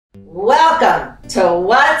Welcome to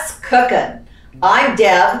What's Cookin'. I'm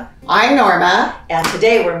Deb. I'm Norma. And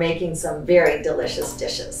today we're making some very delicious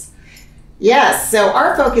dishes. Yes, so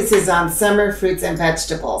our focus is on summer fruits and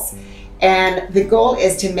vegetables. And the goal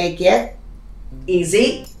is to make it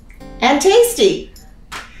easy and tasty.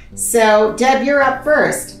 So Deb, you're up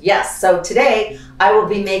first. Yes, so today I will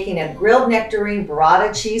be making a grilled nectarine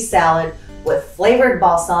burrata cheese salad with flavored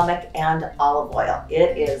balsamic and olive oil.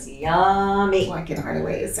 It is yummy. Oh, I can hardly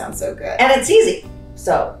wait. It sounds so good. And it's easy.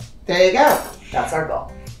 So there you go. That's our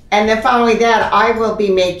goal. And then following that, I will be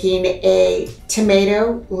making a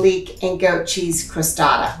tomato, leek, and goat cheese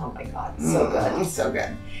crostata. Oh my God, so good. So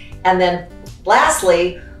good. And then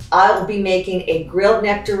lastly, I will be making a grilled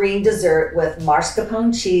nectarine dessert with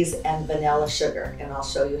mascarpone cheese and vanilla sugar. And I'll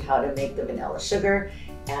show you how to make the vanilla sugar,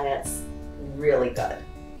 and it's really good.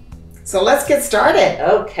 So let's get started.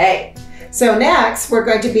 Okay. So next, we're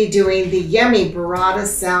going to be doing the yummy burrata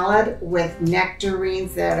salad with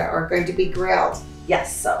nectarines that are going to be grilled.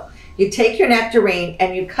 Yes, so you take your nectarine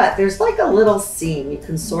and you cut, there's like a little seam. You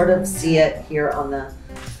can sort of see it here on the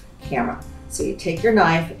camera. So you take your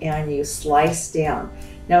knife and you slice down.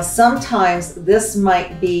 Now sometimes this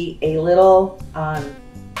might be a little,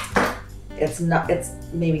 it's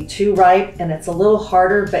maybe too ripe and it's a little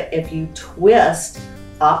harder, but if you twist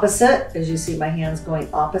opposite, as you see my hands going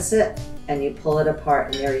opposite, and you pull it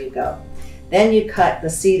apart, and there you go. Then you cut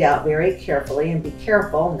the seed out very carefully, and be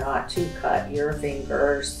careful not to cut your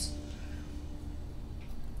fingers.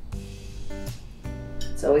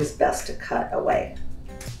 It's always best to cut away.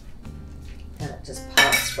 And it just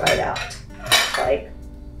pops right out like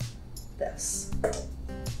this.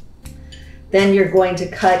 Then you're going to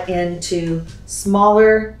cut into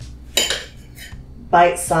smaller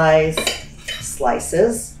bite-sized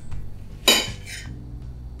slices.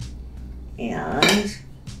 And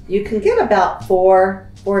you can get about four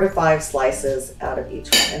to five slices out of each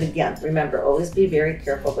one. And again, remember, always be very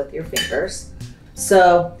careful with your fingers.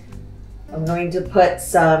 So I'm going to put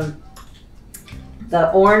the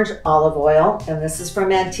orange olive oil, and this is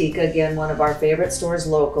from Antica, again, one of our favorite stores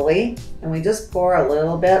locally. And we just pour a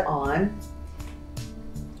little bit on.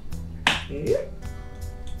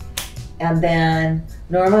 And then,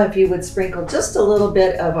 Norma, if you would sprinkle just a little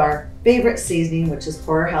bit of our favorite seasoning, which is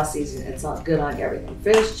porterhouse seasoning. It's not good on everything.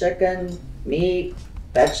 Fish, chicken, meat,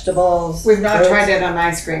 vegetables. We've not tried it on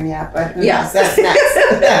ice cream yet, but yes, that's next.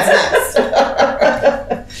 That's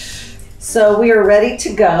next. So we are ready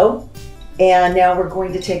to go. And now we're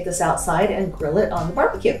going to take this outside and grill it on the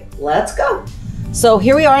barbecue. Let's go. So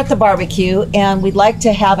here we are at the barbecue, and we'd like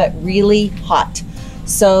to have it really hot.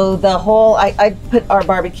 So the whole, I put our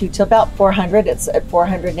barbecue to about 400. It's at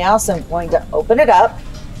 400 now, so I'm going to open it up.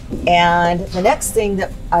 And the next thing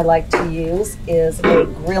that I like to use is a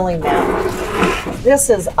grilling mat. This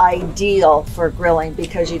is ideal for grilling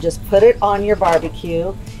because you just put it on your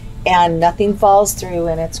barbecue and nothing falls through,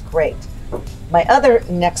 and it's great. My other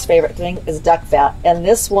next favorite thing is duck fat, and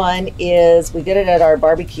this one is, we get it at our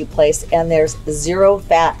barbecue place, and there's 0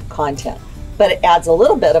 fat content, but it adds a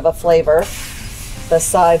little bit of a flavor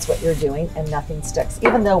besides what you're doing, and nothing sticks,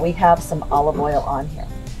 even though we have some olive oil on here.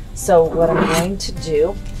 So what I'm going to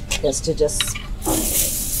do is to just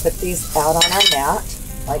put these out on our mat,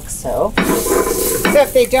 like so. So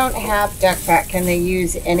if they don't have duck fat, can they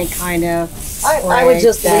use any kind of I would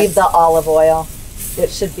just leave the olive oil. It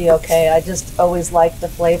should be okay. I just always like the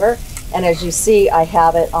flavor. And as you see, I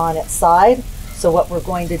have it on its side. So what we're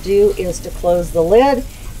going to do is to close the lid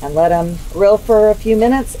and let them grill for a few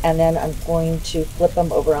minutes, and then I'm going to flip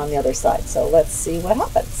them over on the other side. So let's see what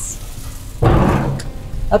happens.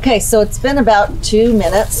 Okay, so it's been about 2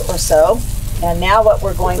 minutes or so, and now what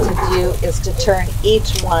we're going to do is to turn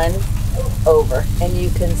each one over, and you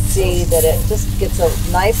can see that it just gets a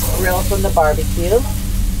nice grill from the barbecue.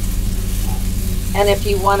 And if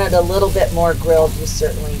you wanted a little bit more grilled, you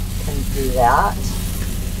certainly can do that.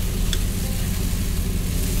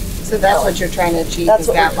 So that's what you're trying to achieve? That's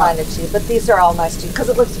what we're trying to achieve, but these are all nice too, because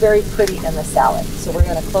it looks very pretty in the salad. So we're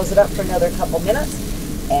going to close it up for another couple minutes,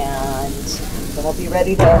 and then we'll be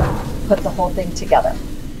ready to put the whole thing together.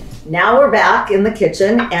 Now we're back in the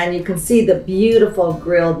kitchen, and you can see the beautiful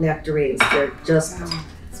grilled nectarines. They're just,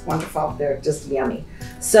 it's wonderful. They're just yummy.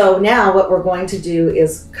 So now what we're going to do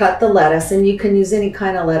is cut the lettuce, and you can use any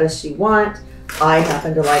kind of lettuce you want. I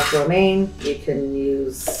happen to like romaine. You can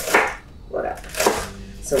use whatever.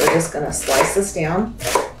 So we're just going to slice this down.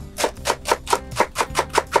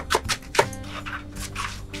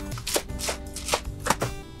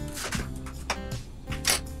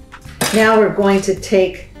 Now we're going to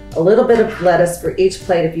take a little bit of lettuce for each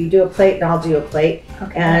plate. If you do a plate, and I'll do a plate.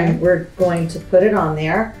 Okay. And we're going to put it on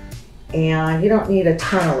there. And you don't need a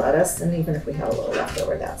ton of lettuce, and even if we have a little left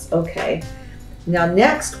over, that's okay. Now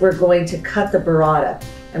next, we're going to cut the burrata.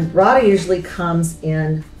 And burrata usually comes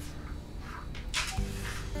in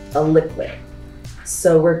a liquid.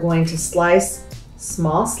 So we're going to slice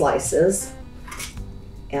small slices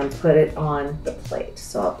and put it on the plate.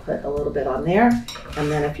 So I'll put a little bit on there.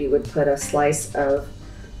 And then if you would put a slice of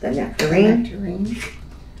the nectarine.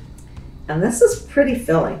 And this is pretty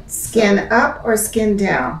filling. Skin up or skin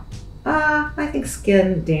down? I think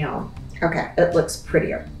skin down. Okay. It looks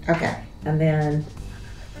prettier. Okay. And then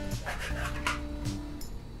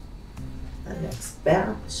the next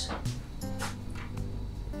batch.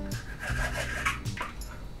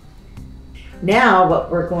 Now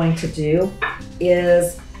what we're going to do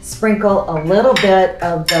is sprinkle a little bit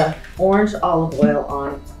of the orange olive oil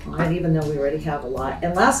on it, even though we already have a lot.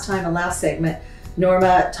 And last time, the last segment,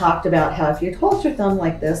 Norma talked about how if you'd hold your thumb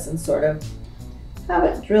like this and sort of have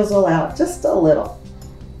it drizzle out just a little.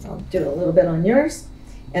 I'll do a little bit on yours.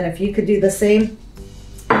 And if you could do the same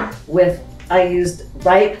with, I used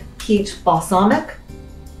ripe peach balsamic.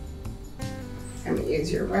 I'm gonna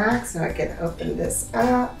use your rack so I can open this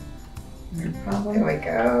up. No problem. There we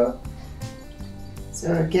go.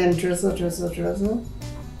 So again, drizzle, drizzle, drizzle.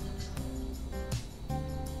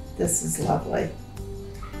 This is lovely.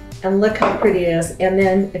 And look how pretty it is. And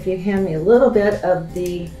then if you hand me a little bit of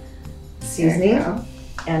the seasoning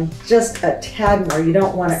and just a tad more, you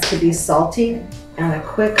don't want it to be salty, and a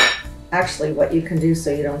quick, actually what you can do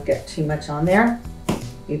so you don't get too much on there,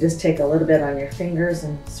 you just take a little bit on your fingers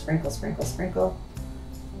and sprinkle, sprinkle, sprinkle.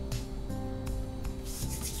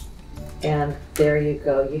 And there you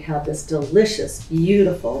go. You have this delicious,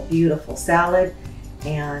 beautiful, beautiful salad,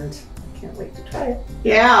 and I can't wait to try it.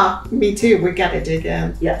 Yeah, me too. We gotta dig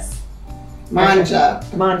in. Yes. Manja.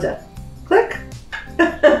 Manja. Click.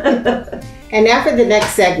 And now for the next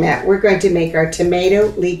segment, we're going to make our tomato,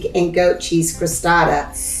 leek, and goat cheese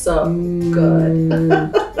crostata. So good.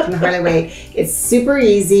 Can hardly wait. It's super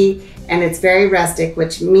easy and it's very rustic,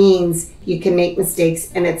 which means you can make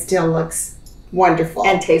mistakes and it still looks wonderful.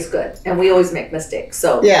 And tastes good. And we always make mistakes.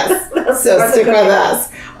 So yes, so stick with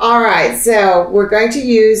us. All right, so we're going to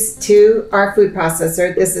use our food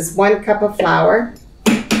processor. This is 1 cup of flour,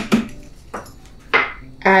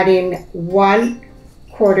 adding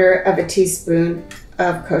 1/4 of a teaspoon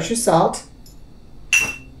of kosher salt.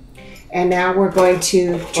 And now we're going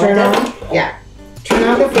to turn on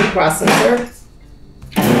the food processor.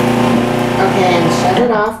 Okay, and shut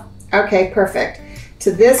it off. Okay, perfect.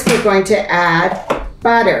 To this, we're going to add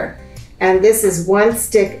butter. And this is 1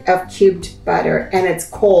 stick of cubed butter, and it's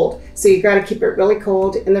cold. So you got to keep it really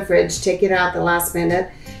cold in the fridge. Take it out the last minute.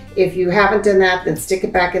 If you haven't done that, then stick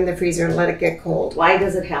it back in the freezer and let it get cold. Why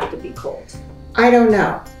does it have to be cold? I don't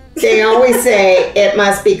know. They always say it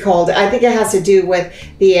must be cold. I think it has to do with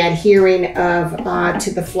the adhering of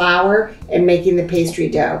to the flour and making the pastry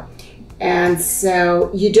dough. And so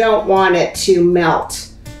you don't want it to melt.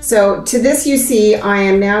 So to this, you see, I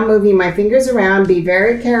am now moving my fingers around. Be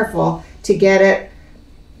very careful to get it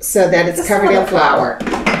so that it's covered in flour.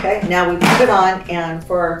 Okay, now we put it on, and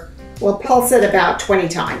we'll pulse it about 20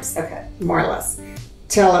 times. Okay. More or less,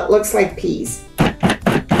 till it looks like peas.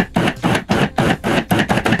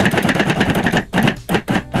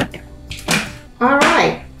 All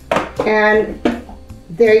right, and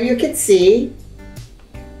there you can see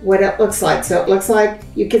what it looks like. So it looks like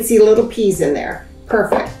you can see little peas in there.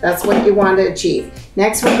 Perfect, that's what you want to achieve.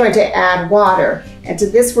 Next, we're going to add water. And to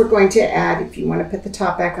this, we're going to add, if you want to put the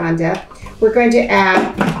top back on, Deb, we're going to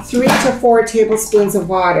add 3 to 4 tablespoons of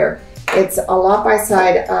water. It's a lot by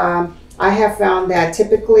side. I have found that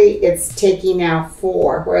typically it's taking now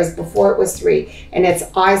 4, whereas before it was 3, and it's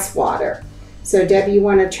ice water. So Deb, you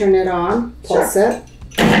want to turn it on, pulse it.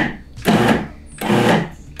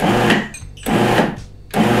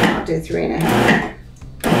 I'll do 3.5.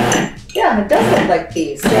 yeah, it does look like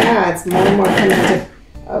peas. Yeah, it's more and more coming to,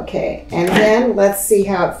 okay. And then let's see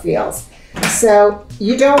how it feels. So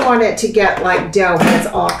you don't want it to get like dough when it's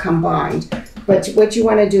all combined. But what you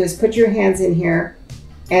want to do is put your hands in here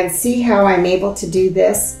and see how I'm able to do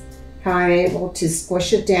this, how I'm able to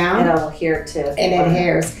squish it down. And it'll adhere to. And it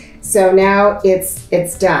adheres. So now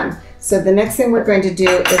it's done. So the next thing we're going to do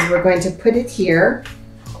is we're going to put it here.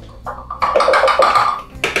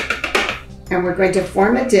 And we're going to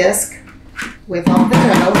form a disc with all the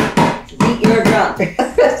dough. Beat your drum.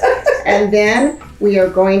 And then we are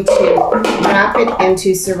going to wrap it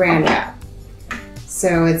into saran wrap.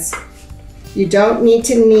 So you don't need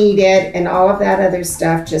to knead it and all of that other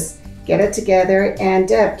stuff. Just get it together. And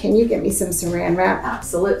Deb, can you get me some saran wrap?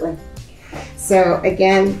 Absolutely. So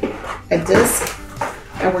again, a disc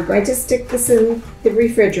and we're going to stick this in the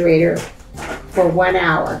refrigerator for 1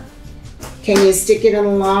 hour. Can you stick it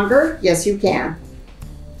in longer? Yes, you can.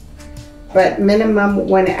 But minimum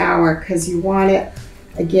 1 hour, because you want it,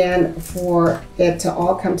 again, for it to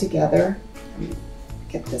all come together.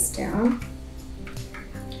 Get this down.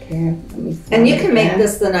 Okay, let me. And you can make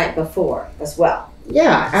this the night before as well.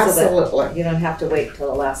 Yeah, absolutely. So you don't have to wait till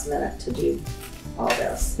the last minute to do all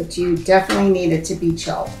this. But you definitely need it to be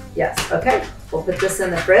chilled. Yes, okay. We'll put this in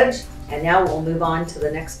the fridge, and now we'll move on to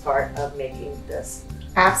the next part of making this.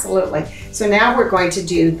 Absolutely. So now we're going to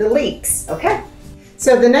do the leeks. Okay.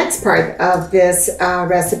 So the next part of this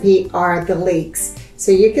recipe are the leeks.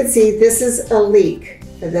 So you can see this is a leek,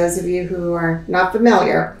 for those of you who are not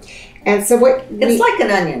familiar. And so what it's like an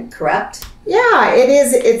onion, correct? Yeah, it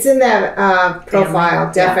is. It's in that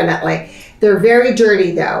profile, definitely. Yeah. They're very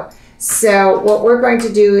dirty though. So what we're going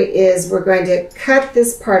to do is we're going to cut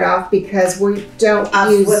this part off because we don't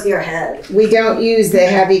use with your head. We don't use the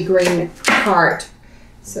heavy green part.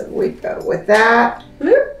 So we go with that,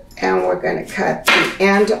 and we're going to cut the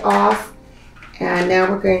end off. And now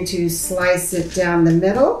we're going to slice it down the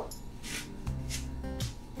middle.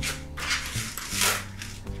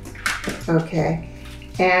 Okay,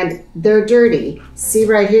 and they're dirty. See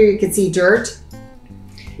right here, you can see dirt.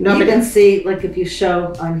 You can see, like if you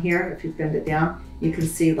show on here, if you bend it down, you can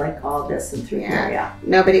see like all this and through here. Yeah.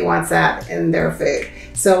 Nobody wants that in their food.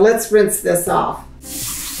 So let's rinse this off.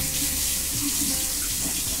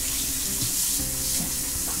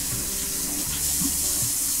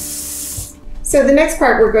 So the next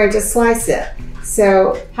part, we're going to slice it.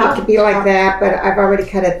 So it could be like that, but I've already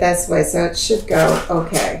cut it this way, so it should go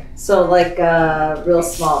okay. So like real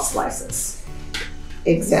small slices.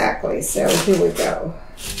 Exactly. So here we go.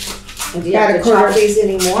 And do you have to chop these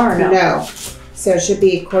anymore or no? No. So it should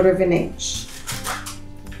be 1/4 of an inch.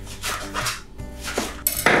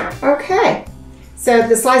 Okay. So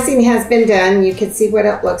the slicing has been done. You can see what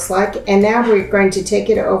it looks like. And now we're going to take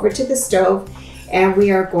it over to the stove and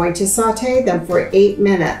we are going to saute them for 8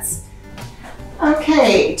 minutes.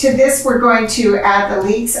 Okay, to this we're going to add the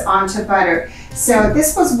leeks onto butter. So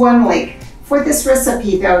this was 1 leek. For this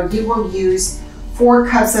recipe though, you will use 4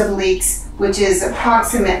 cups of leeks, which is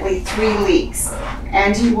approximately 3 leeks.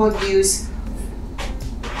 And you will use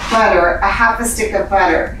butter, a 1/2 stick of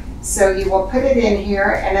butter. So you will put it in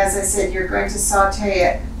here, and as I said, you're going to saute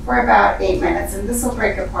it for about 8 minutes, and this will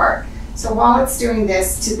break apart. So while it's doing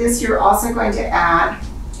this, to this you're also going to add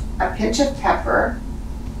a pinch of pepper,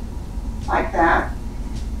 like that,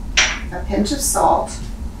 a pinch of salt,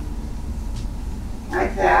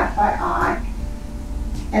 like that by eye,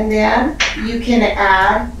 and then you can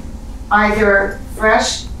add either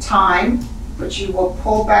fresh thyme, which you will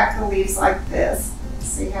pull back the leaves like this.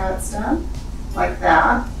 See how it's done? Like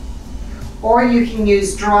that. Or you can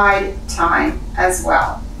use dried thyme as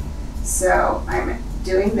well. So I'm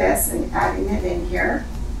doing this and adding it in here.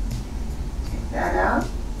 Take that out.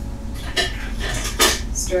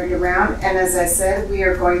 Stir it around, and as I said, we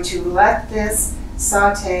are going to let this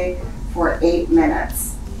saute for 8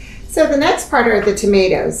 minutes. So the next part are the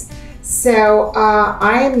tomatoes. So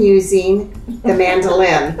I am using the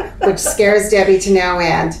mandolin, which scares Debbie to no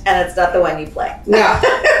end. And it's not the one you play. No,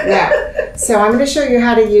 no. So I'm going to show you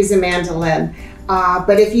how to use a mandolin.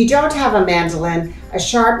 But if you don't have a mandolin, a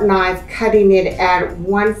sharp knife cutting it at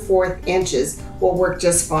 1/4 inches will work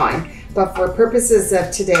just fine. But for purposes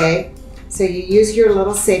of today, so you use your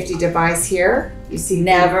little safety device here. You see,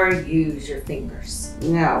 never use your fingers.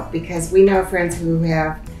 No, because we know friends who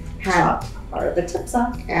have had part of the tips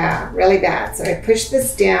off. Yeah, really bad. So I push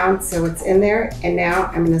this down so it's in there, and now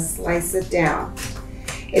I'm going to slice it down.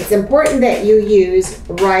 It's important that you use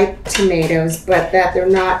ripe tomatoes, but that they're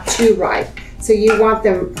not too ripe. So you want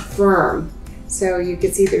them firm. So you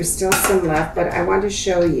can see there's still some left, but I want to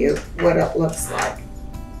show you what it looks like.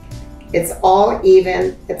 It's all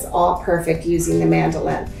even, it's all perfect using the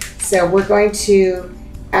mandolin. So we're going to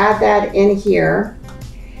add that in here.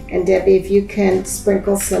 And Debbie, if you can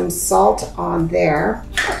sprinkle some salt on there,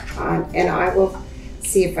 and I will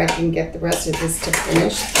see if I can get the rest of this to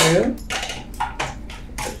finish through.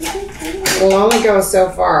 We'll only go so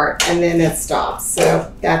far, and then it stops,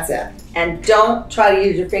 so that's it. And don't try to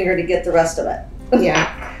use your finger to get the rest of it.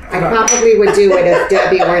 Yeah, I probably would do it if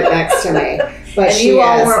Debbie weren't next to me, but and you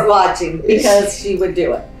all weren't watching because she would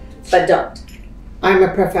do it, but don't. I'm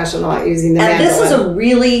a professional at using the mandolin. And this is a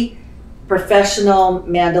really professional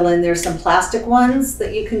mandolin. There's some plastic ones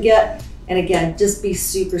that you can get, and again, just be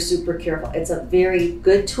super, super careful. It's a very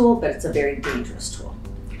good tool, but it's a very dangerous tool.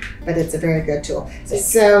 But it's a very good tool.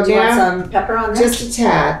 So do you now, want some pepper on there? Just a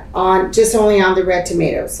tad, just only on the red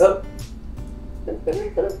tomatoes. Oh.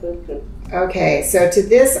 Okay, so to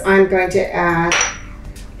this I'm going to add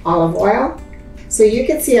olive oil. So you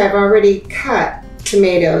can see I've already cut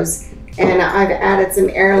tomatoes, and I've added some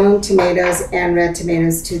heirloom tomatoes and red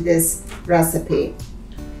tomatoes to this recipe.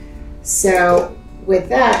 So with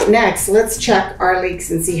that, next let's check our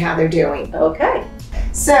leeks and see how they're doing. Okay.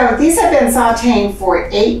 So these have been sauteing for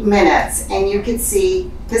 8 minutes, and you can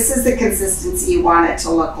see this is the consistency you want it to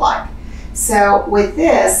look like. So with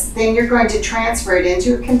this, then you're going to transfer it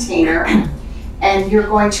into a container, and you're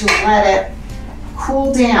going to let it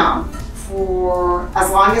cool down for as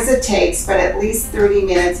long as it takes, but at least 30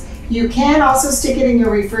 minutes. You can also stick it in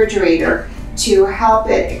your refrigerator to help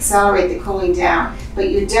it accelerate the cooling down, but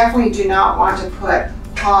you definitely do not want to put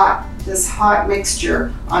this hot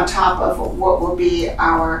mixture on top of what will be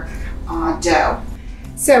our dough.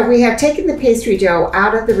 So we have taken the pastry dough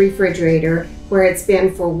out of the refrigerator where it's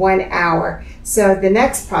been for 1 hour. So the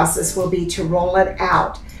next process will be to roll it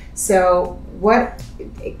out. So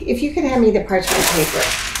if you can hand me the parchment paper.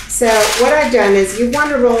 So what I've done is you want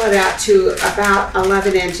to roll it out to about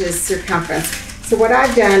 11 inches circumference. So what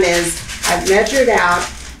I've done is I've measured out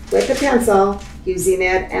with a pencil, using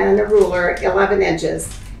it and a ruler, 11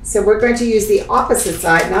 inches. So we're going to use the opposite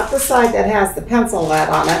side, not the side that has the pencil lead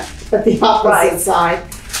on it, but the opposite side.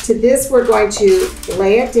 To this, we're going to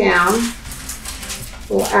lay it down.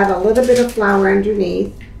 We'll add a little bit of flour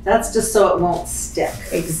underneath. That's just so it won't stick.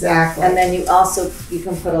 Exactly. And then you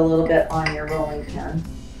can put a little bit on your rolling pin.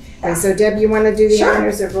 Okay, so Deb, you want to do the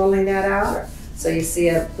honors of rolling that out? Sure. So you see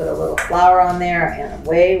I put a little flour on there, and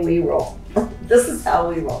away we roll. This is how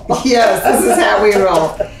we roll. Yes, this is how we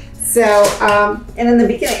roll. So, and in the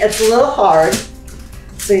beginning, it's a little hard.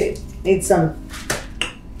 So you need some.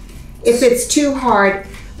 If it's too hard,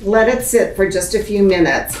 let it sit for just a few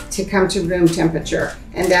minutes to come to room temperature,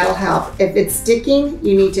 and that'll help. If it's sticking,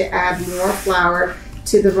 you need to add more flour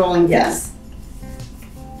to the rolling pin. Yes.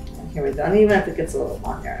 And here we go. And even if it gets a little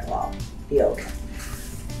on there, it'll be okay.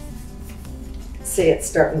 See, it's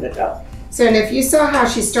starting to go. So, and if you saw how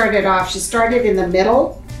she started off, she started in the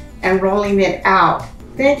middle and rolling it out.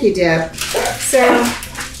 Thank you, Deb. So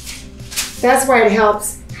that's why it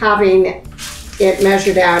helps having it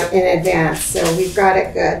measured out in advance. So we've got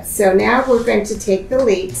it good. So now we're going to take the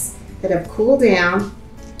leeks that have cooled down,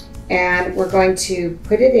 and we're going to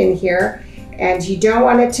put it in here. And you don't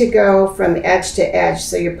want it to go from edge to edge.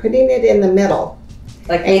 So you're putting it in the middle.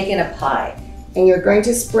 Like making a pie. And you're going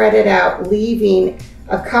to spread it out, leaving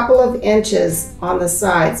a couple of inches on the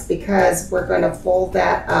sides because we're going to fold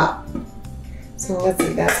that up. So let's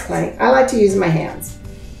see, that's plenty. I like to use my hands.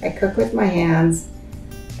 I cook with my hands.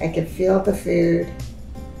 I can feel the food.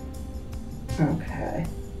 Okay.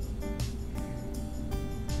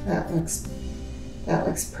 That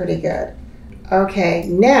looks pretty good. Okay,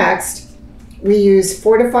 next we use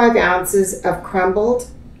 4 to 5 ounces of crumbled.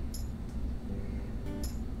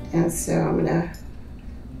 And so I'm gonna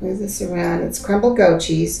move this around. It's crumbled goat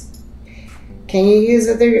cheese. Can you use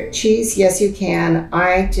other cheese? Yes, you can.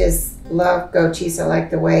 I just love goat cheese. I like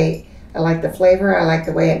the flavor. I like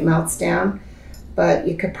the way it melts down. But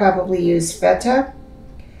you could probably use feta.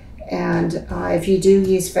 And if you do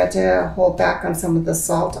use feta, hold back on some of the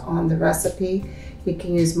salt on the recipe. You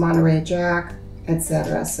can use Monterey Jack,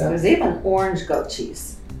 etc. So there's even orange goat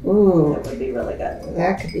cheese. Ooh, that would be really good.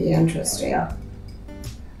 That could be interesting. Yeah.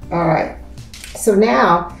 All right. So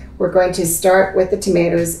now we're going to start with the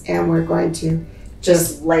tomatoes, and we're going to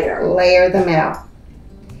just layer them out.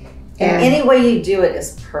 And any way you do it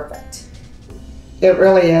is perfect. It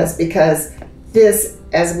really is, because this,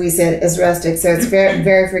 as we said, is rustic, so it's very,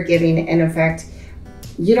 very forgiving. And in fact,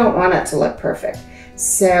 you don't want it to look perfect.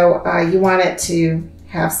 So you want it to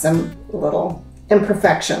have some little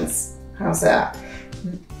imperfections. How's that?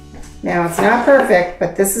 Now, it's not perfect,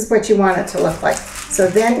 but this is what you want it to look like. So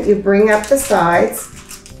then you bring up the sides,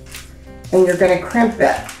 and you're going to crimp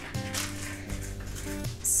it.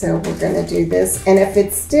 So we're going to do this, and if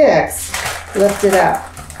it sticks, lift it up.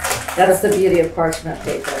 That's the beauty of parchment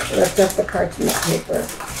paper. Lift up the parchment paper.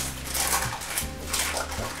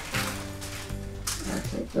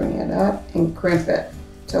 Okay, bring it up and crimp it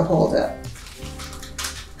to hold it.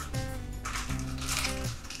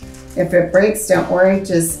 If it breaks, don't worry,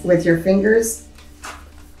 just with your fingers,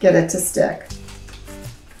 get it to stick.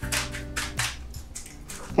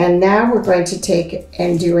 And now we're going to take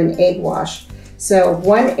and do an egg wash. So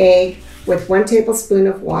 1 egg with 1 tablespoon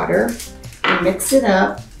of water, and mix it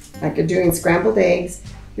up like you're doing scrambled eggs.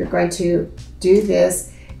 You're going to do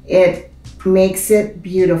this. It makes it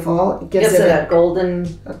beautiful. It gives it a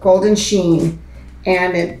golden sheen,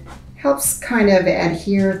 and it helps kind of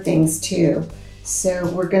adhere things too. So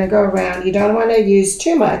we're going to go around. You don't want to use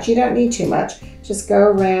too much. You don't need too much. Just go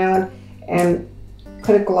around and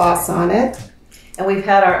put a gloss on it. And we've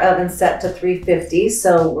had our oven set to 350,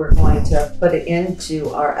 so we're going to put it into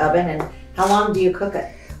our oven. And how long do you cook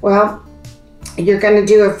it? Well, you're going to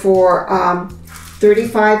do it for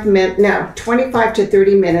 25 to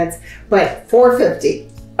 30 minutes, but 450.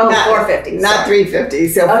 Oh, 450. Not 350,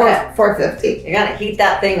 so okay. 450. You're going to heat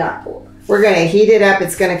that thing up. We're going to heat it up.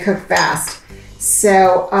 It's going to cook fast.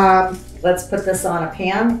 So let's put this on a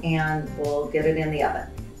pan and we'll get it in the oven.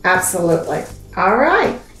 Absolutely. All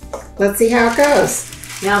right. Let's see how it goes.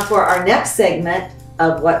 Now for our next segment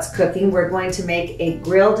of what's cooking, we're going to make a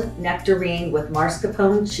grilled nectarine with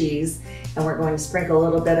mascarpone cheese, and we're going to sprinkle a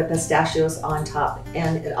little bit of pistachios on top.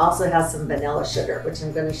 And it also has some vanilla sugar, which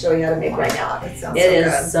I'm going to show you how to make right now. It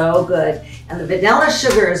is so good. And the vanilla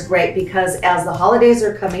sugar is great because as the holidays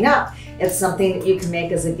are coming up, it's something that you can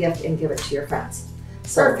make as a gift and give it to your friends.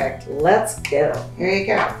 So perfect. Let's go. Here you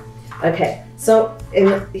go. Okay, so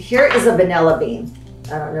here is a vanilla bean.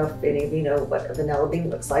 I don't know if any of you know what a vanilla bean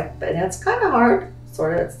looks like, but it's kind of hard.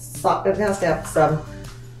 Sort of soft. It has to have some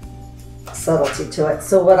subtlety to it.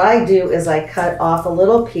 So what I do is I cut off a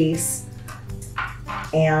little piece,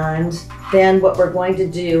 and then what we're going to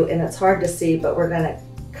do, and it's hard to see, but we're going to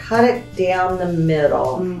cut it down the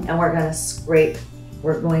middle, and we're going to scrape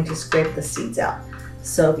the seeds out.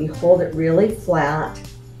 So if you hold it really flat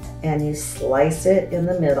and you slice it in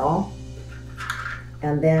the middle,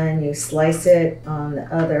 and then you slice it on the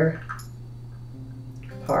other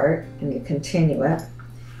part and you continue it.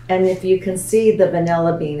 And if you can see the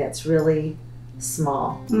vanilla bean, it's really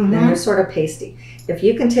small. Then they're sort of pasty. If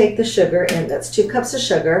you can take the sugar, and that's 2 cups of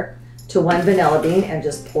sugar to 1 vanilla bean, and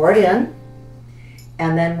just pour it in.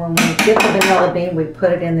 And then when we get the vanilla bean, we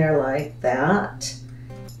put it in there like that.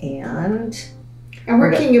 And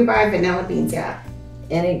where can you buy vanilla beans at?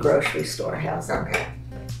 Any grocery store has them. Okay.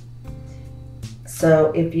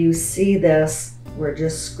 So if you see this, we're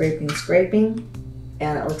just scraping,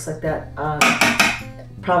 and it looks like that.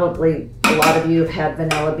 Probably a lot of you have had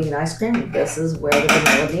vanilla bean ice cream. This is where the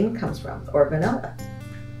vanilla bean comes from, or vanilla.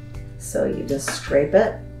 So you just scrape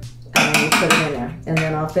it, and then you put it in there. And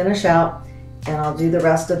then I'll finish out, and I'll do the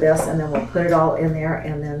rest of this, and then we'll put it all in there,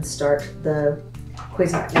 and then start the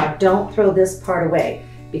Cuisinart. Now don't throw this part away,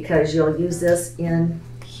 because you'll use this in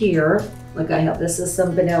here. Look, I have, this is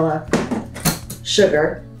some vanilla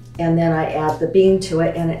sugar, and then I add the bean to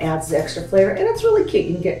it, and it adds the extra flavor, and it's really cute.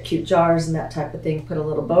 You can get cute jars and that type of thing, put a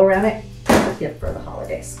little bow around it, a gift for the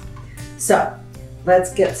holidays. So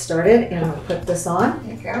let's get started, and I'll put this on.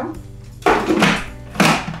 There you go.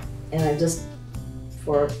 And I just,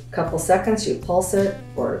 for a couple seconds, you pulse it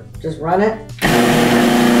or just run it,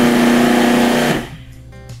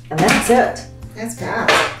 and that's it. That's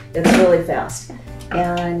fast. It's really fast.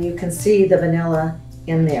 And you can see the vanilla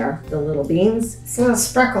in there, the little beans. So little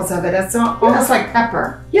sprinkles of it. It's almost like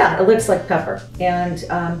pepper. Yeah, it looks like pepper. And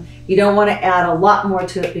you don't want to add a lot more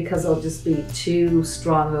to it because it'll just be too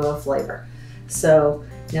strong of a flavor. So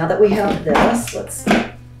now that we have this, let's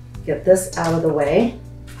get this out of the way.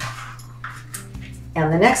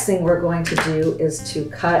 And the next thing we're going to do is to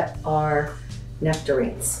cut our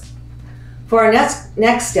nectarines. For our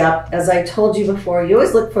next step, as I told you before, you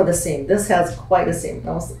always look for the seam. This has quite a seam. It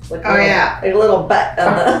almost looks like a little butt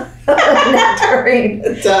of the nectarine.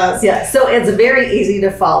 It does. Yeah, so it's very easy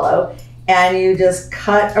to follow. And you just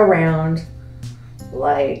cut around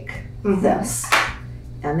like this.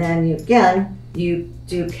 And then you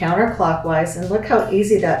do counterclockwise, and look how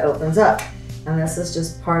easy that opens up. And this is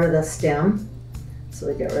just part of the stem. So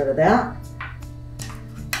we get rid of that.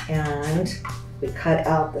 And we cut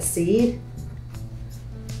out the seed.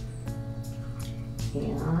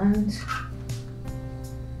 And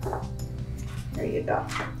there you go.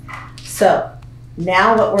 So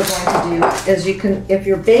now what we're going to do is if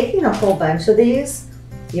you're baking a whole bunch of these,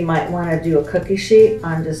 you might want to do a cookie sheet.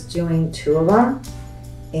 I'm just doing 2 of them.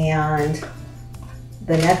 And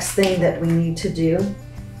the next thing that we need to do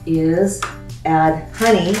is add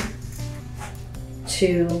honey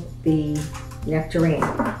to the nectarine.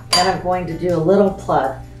 And I'm going to do a little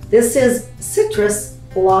plug. This is citrus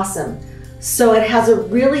blossom. So it has a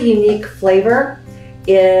really unique flavor.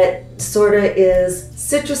 It sort of is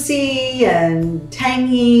citrusy and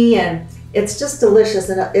tangy, and it's just delicious,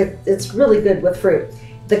 and it's really good with fruit.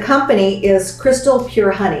 The company is Crystal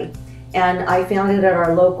Pure Honey, and I found it at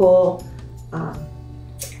our local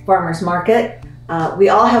farmer's market. We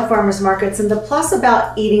all have farmers markets, and the plus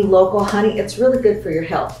about eating local honey, it's really good for your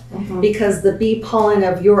health because the bee pollen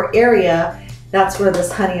of your area, that's where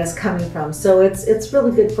this honey is coming from. So it's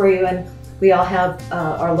really good for you. And we all have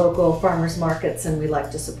our local farmers markets, and we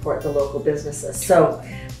like to support the local businesses. So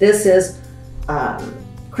this is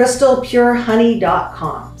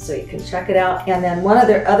crystalpurehoney.com, so you can check it out. And then one of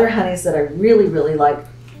their other honeys that I really, really like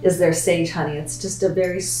is their sage honey. It's just a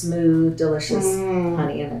very smooth, delicious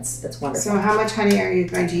honey, and it's wonderful. So how much honey are you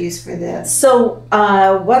going to use for this? So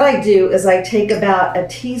what I do is I take about a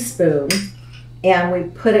teaspoon and we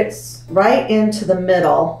put it right into the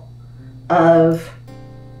middle of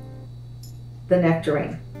the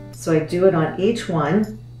nectarine. So I do it on each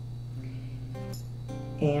one.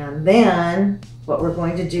 And then what we're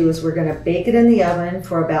going to do is we're going to bake it in the oven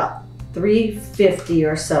for about 350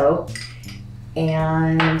 or so.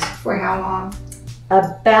 And for how long?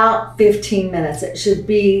 About 15 minutes. It should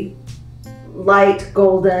be light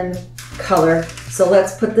golden color. So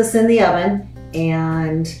let's put this in the oven,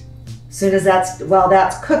 and as soon as while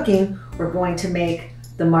that's cooking, we're going to make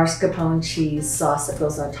the mascarpone cheese sauce that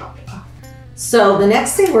goes on top. So the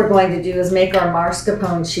next thing we're going to do is make our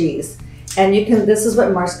mascarpone cheese. And this is what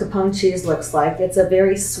mascarpone cheese looks like. It's a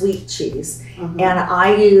very sweet cheese. And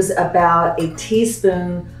I use about a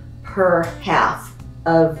teaspoon per half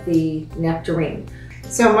of the nectarine.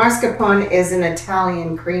 So mascarpone is an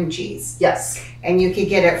Italian cream cheese. Yes. And you could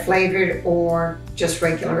get it flavored or just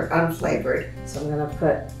regular unflavored. So I'm gonna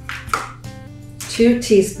put 2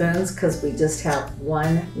 teaspoons because we just have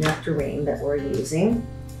 1 nectarine that we're using.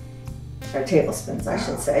 Or tablespoons, I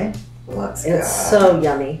should say. Looks good. It's so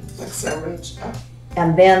yummy. Looks so rich.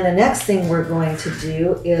 And then the next thing we're going to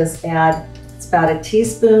do is add about a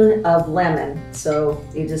teaspoon of lemon. So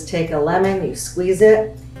you just take a lemon, you squeeze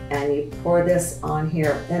it, and you pour this on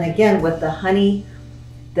here. And again, with the honey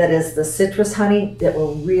that is the citrus honey, it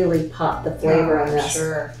will really pop the flavor on this.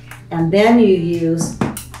 Sure. And then you use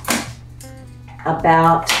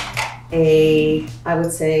about I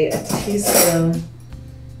would say a teaspoon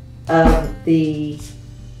of the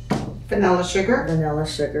vanilla sugar. Vanilla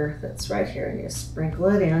sugar that's right here, and you sprinkle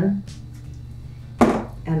it in,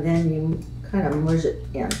 and then you kind of mush it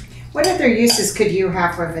in. What other uses could you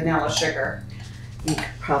have for vanilla sugar? You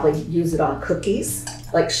could probably use it on cookies,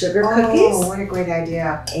 like sugar cookies. Oh, what a great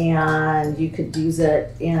idea. And you could use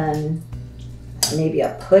it in maybe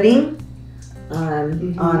a pudding,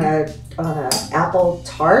 on a apple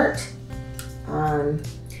tart.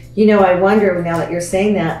 You know, I wonder now that you're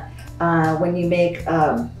saying that, when you make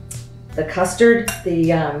the custard,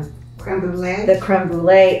 the creme brulee. The creme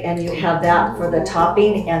brulee, and you have that for the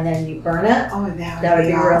topping, and then you burn it. Oh, that would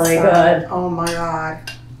be really good. Oh my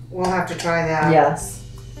God. We'll have to try that. Yes.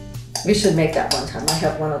 We should make that one time. I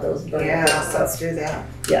have one of those burners. Yeah, let's do that.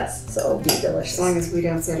 Yes, so it'll be delicious. As long as we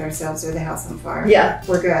don't set ourselves or the house on fire. Yeah.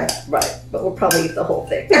 We're good. Right, but we'll probably eat the whole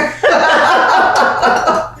thing.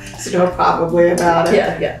 So no probably about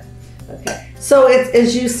it. Yeah. Okay. So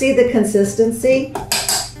as you see the consistency,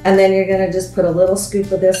 and then you're gonna just put a little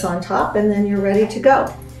scoop of this on top, and then you're ready to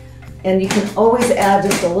go. And you can always add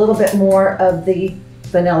just a little bit more of the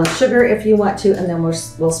vanilla sugar if you want to, and then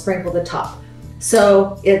we'll sprinkle the top.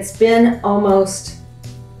 So it's been almost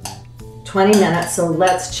 20 minutes, so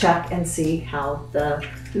let's check and see how the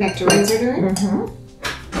nectarines are doing.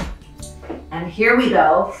 And here we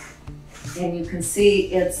go. And you can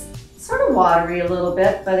see it's sort of watery a little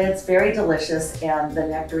bit, but it's very delicious, and the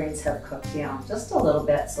nectarines have cooked down just a little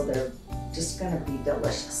bit, so they're just gonna be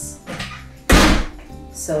delicious.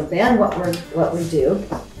 So then what we do.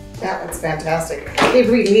 That looks fantastic. They've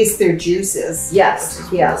released their juices. Yes,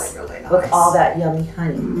 yes, really nice. with all that yummy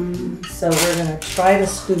honey. So we're gonna try to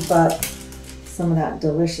scoop up some of that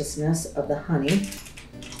deliciousness of the honey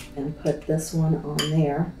and put this one on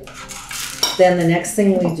there. Then the next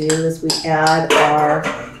thing we do is we add our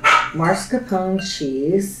mascarpone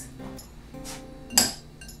cheese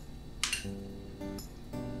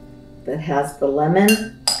that has the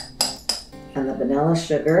lemon and the vanilla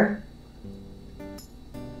sugar,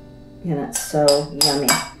 and it's so yummy.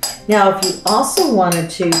 Now, if you also wanted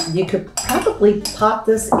to, you could probably pop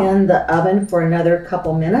this in the oven for another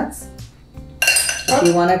couple minutes if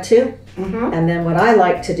you wanted to. And then what I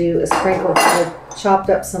like to do is sprinkle, chopped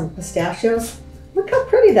up some pistachios. Look how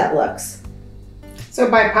pretty that looks. So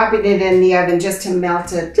by popping it in the oven just to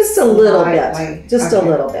melt it? Just a little lightly. bit, just a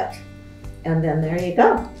little bit. And then there you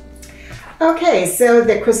go. Okay, so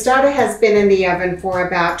the crostata has been in the oven for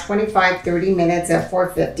about 25-30 minutes at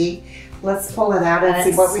 450. Let's pull it out and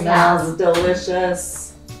see what we have. It smells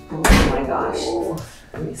delicious. Oh my gosh.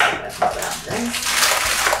 Let me see if I that thing.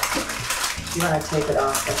 You want to take it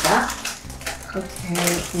off like that? Okay,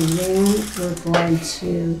 and then we're going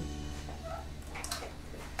to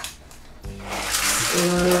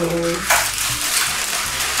slowly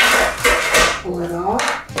pull it off.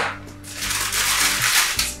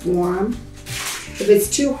 it's warm. If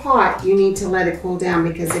it's too hot, you need to let it cool down,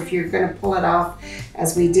 because if you're going to pull it off,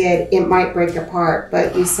 as we did, it might break apart.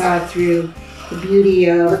 But you saw through the beauty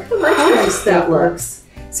of how nice that looks.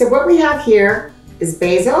 So what we have here is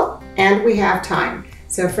basil, and we have thyme.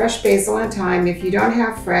 So fresh basil and thyme. If you don't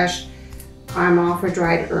have fresh, I'm all for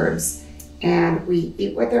dried herbs. And we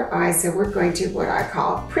eat with our eyes, so we're going to what I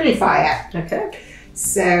call prettify it. Okay.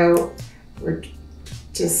 So we're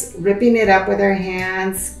just ripping it up with our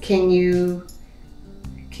hands. Can you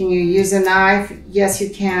use a knife? Yes, you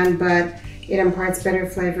can, but it imparts better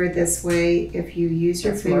flavor this way if you use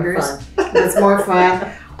your fingers. It's more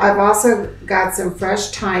fun. I've also got some fresh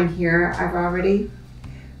thyme here. I've already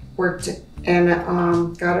worked and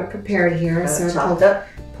got it prepared here. So I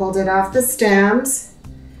pulled it off the stems.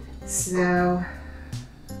 So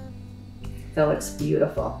that looks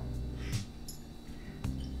beautiful.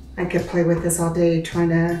 I could play with this all day trying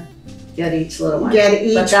to get each little one. Get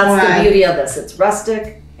each one. But that's the beauty of this. It's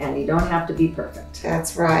rustic and you don't have to be perfect.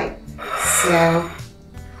 That's right. So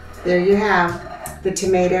there you have the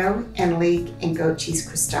tomato and leek and goat cheese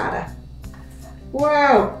crostata.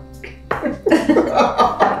 Whoa! Come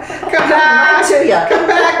back to you. Come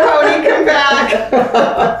back, Pony. Come back.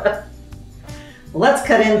 Well, let's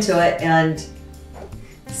cut into it and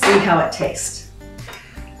see how it tastes.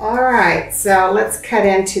 All right, so let's cut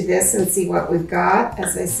into this and see what we've got.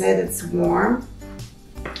 As I said, it's warm.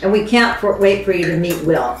 And we can't wait for you to meet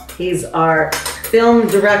Will. He's our film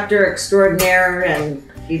director extraordinaire, and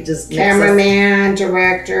he just makes cameraman,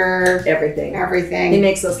 director, everything. Everything. He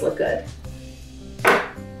makes us look good.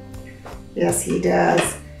 Yes, he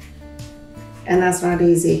does. And that's not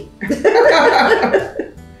easy.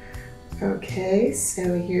 Okay,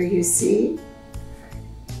 so here you see.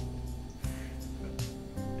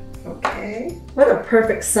 Okay. What a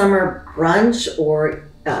perfect summer brunch or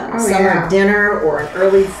summer yeah. dinner or an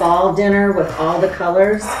early fall dinner with all the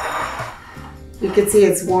colors. You can see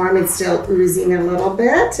it's warm. It's still oozing a little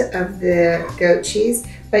bit of the goat cheese.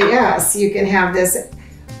 But yes, you can have this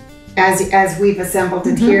as we've assembled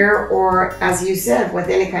it here, or as you said, with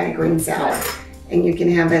any kind of green salad. And you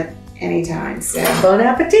can have it anytime. So bon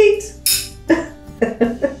appetit.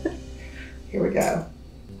 Here we go.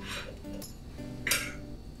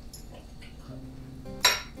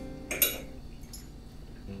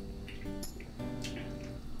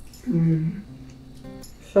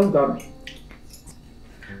 So good.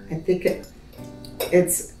 I think it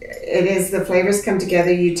is the flavors come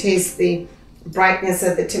together. You taste the brightness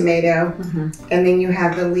of the tomato, and then you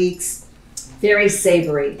have the leeks. Very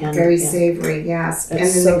savory. And very savory, yes. And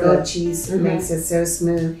then so the goat cheese makes it so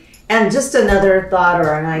smooth. And just another thought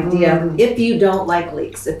or an idea, if you don't like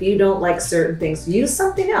leeks, if you don't like certain things, use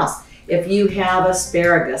something else. If you have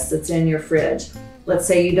asparagus that's in your fridge, let's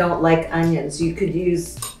say you don't like onions, you could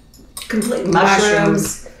use complete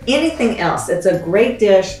mushrooms, anything else. It's a great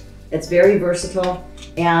dish. It's very versatile,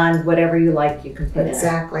 and whatever you like, you can put in it.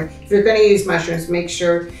 Exactly. If you're going to use mushrooms, make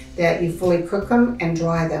sure that you fully cook them and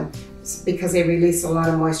dry them, because they release a lot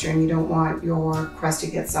of moisture and you don't want your crust to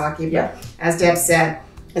get soggy. But as Deb said,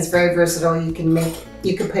 it's very versatile. You can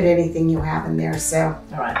put anything you have in there. So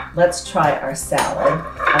all right, let's try our salad.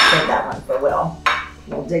 I'll save that one for Will.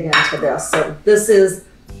 We'll dig into this. So this is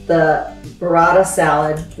the burrata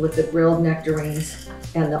salad with the grilled nectarines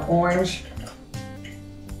and the orange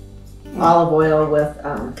olive oil with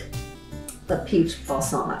the peach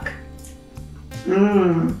balsamic.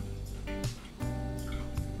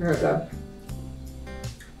 Very good.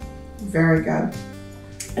 Very good.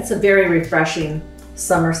 It's a very refreshing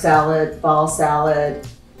summer salad, fall salad.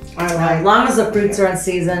 I like. As long as the fruits are in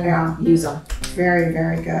season, use them. Very,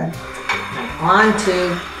 very good. On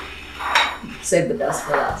to save the best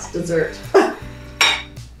for last, dessert.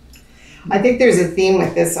 I think there's a theme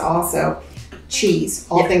with this also. Cheese,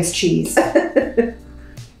 all things cheese.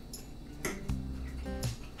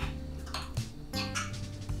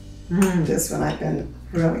 This one I've been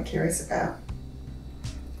really curious about.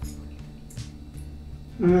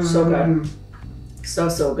 So good.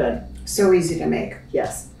 So good. So easy to make.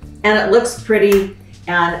 Yes. And it looks pretty.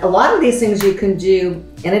 And a lot of these things you can do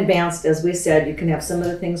in advance. As we said, you can have some of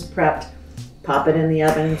the things prepped, pop it in the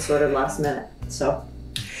oven sort of last minute.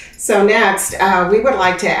 So next, we would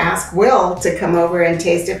like to ask Will to come over and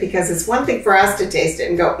taste it, because it's one thing for us to taste it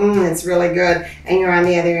and go, it's really good. And you're on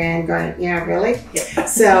the other end going, yeah, really? Yeah.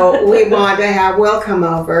 So we want to have Will come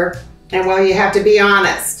over. And Will, you have to be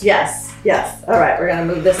honest. Yes. All right, we're going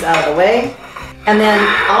to move this out of the way. And then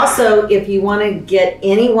also, if you want to get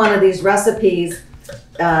any one of these recipes,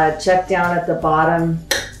 check down at the bottom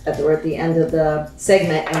or at the end of the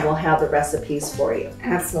segment, and we'll have the recipes for you.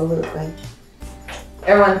 Absolutely.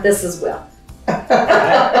 Everyone, this is Will.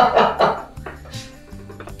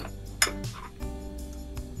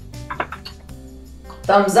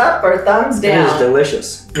 Thumbs up or thumbs down? It is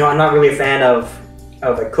delicious. You know, I'm not really a fan of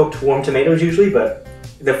like cooked warm tomatoes usually, but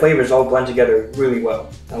the flavors all blend together really well.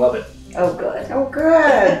 I love it. Oh, good. Oh,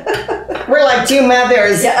 good. We're like two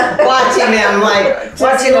mothers watching them, like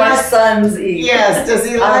watching our sons eat. Yes. Does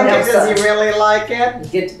he like it? Does he really like it?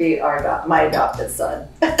 You get to be my adopted son.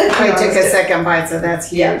 I took a second bite, so that's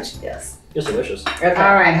huge. Yeah. Yes. It's delicious. Okay.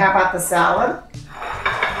 All right. How about the salad?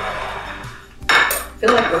 I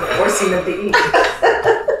feel like we're forcing them to eat.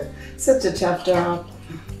 Such a tough job.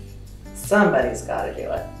 Somebody's got to do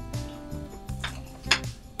it.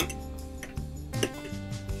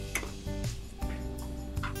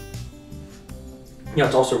 You know,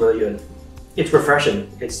 it's also really good. It's refreshing.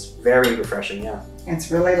 It's very refreshing, yeah. It's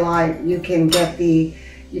really light. You can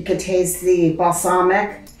taste the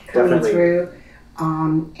balsamic coming Definitely. through,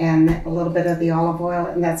 and a little bit of the olive oil,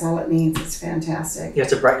 and that's all it needs. It's fantastic. Yeah,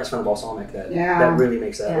 it's a brightness from the balsamic that really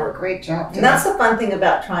makes that work. Great job. And that's the fun thing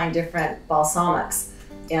about trying different balsamics.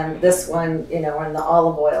 And this one, you know, and the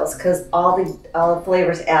olive oils, because all the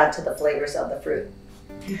flavors add to the flavors of the fruit.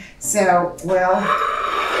 So, well,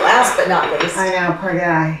 last but not least, I know, poor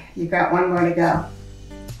guy. You got one more to go.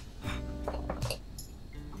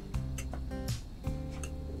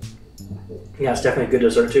 Yeah, it's definitely a good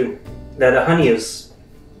dessert too. The honey is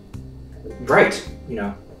bright, you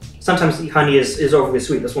know. Sometimes the honey is overly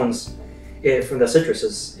sweet. This one's, from the citrus,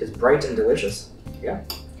 is bright and delicious. Yeah.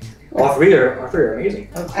 All three are amazing.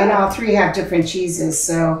 And all three have different cheeses.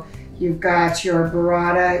 So you've got your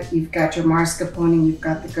burrata, you've got your mascarpone, you've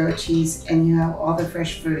got the goat cheese, and you have all the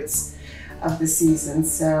fresh fruits of the season.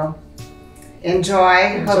 So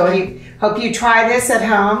enjoy. Hope you try this at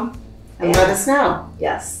home and let us know.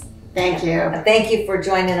 Yes. Thank you. And thank you for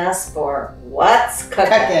joining us for What's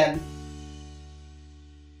Cookin'.